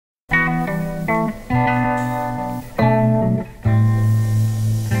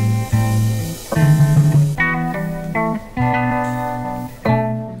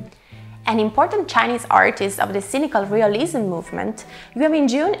important Chinese artist of the cynical realism movement, Yue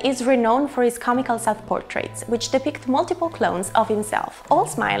Minjun is renowned for his comical self-portraits, which depict multiple clones of himself, all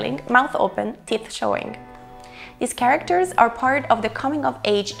smiling, mouth open, teeth showing. These characters are part of the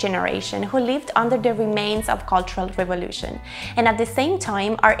coming-of-age generation who lived under the remains of cultural revolution and at the same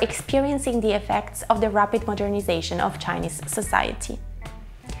time are experiencing the effects of the rapid modernization of Chinese society.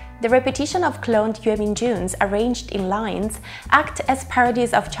 The repetition of cloned Yue Minjuns arranged in lines act as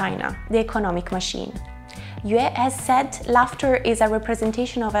parodies of China, the economic machine. Yue has said laughter is a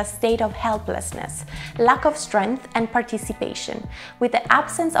representation of a state of helplessness, lack of strength and participation, with the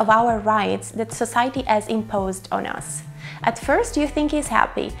absence of our rights that society has imposed on us. At first you think he's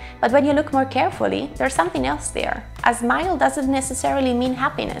happy, but when you look more carefully, there's something else there. A smile doesn't necessarily mean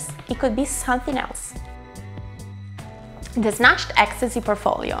happiness, it could be something else. The Snatched Ecstasy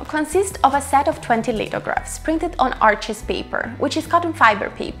portfolio consists of a set of 20 lithographs printed on arches paper, which is cotton fiber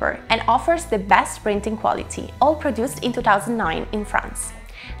paper, and offers the best printing quality, all produced in 2009 in France.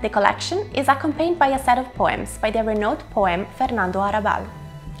 The collection is accompanied by a set of poems by the renowned poet Fernando Arrabal.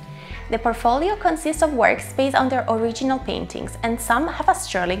 The portfolio consists of works based on their original paintings, and some have a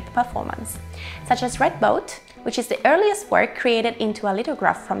sterling performance, such as Red Boat, which is the earliest work created into a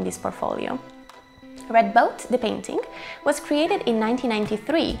lithograph from this portfolio. Red Boat, the painting, was created in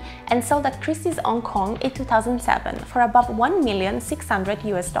 1993 and sold at Christie's Hong Kong in 2007 for above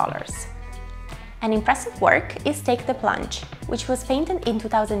 $1,600,000. An impressive work is Take the Plunge, which was painted in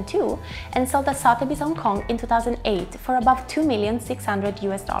 2002 and sold at Sotheby's Hong Kong in 2008 for above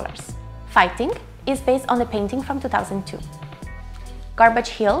 $2,600,000. Fighting is based on the painting from 2002. Garbage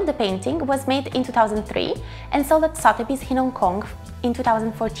Hill, the painting, was made in 2003 and sold at Sotheby's in Hong Kong in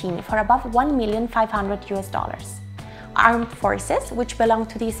 2014 for above $1,500,000. Armed Forces, which belong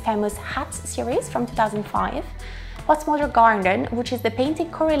to this famous Hats series from 2005, Postmodern Garden, which is the painting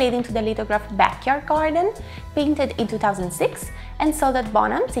correlating to the lithograph Backyard Garden, painted in 2006 and sold at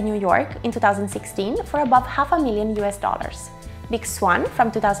Bonhams in New York in 2016 for above $500,000. Big Swan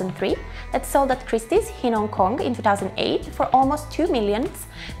from 2003 that sold at Christie's in Hong Kong in 2008 for almost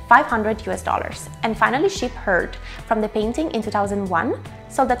 $2,500,000. And finally Sheep Herd from the painting in 2001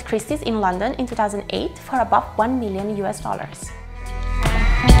 sold at Christie's in London in 2008 for above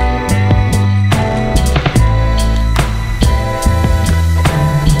 $1,000,000.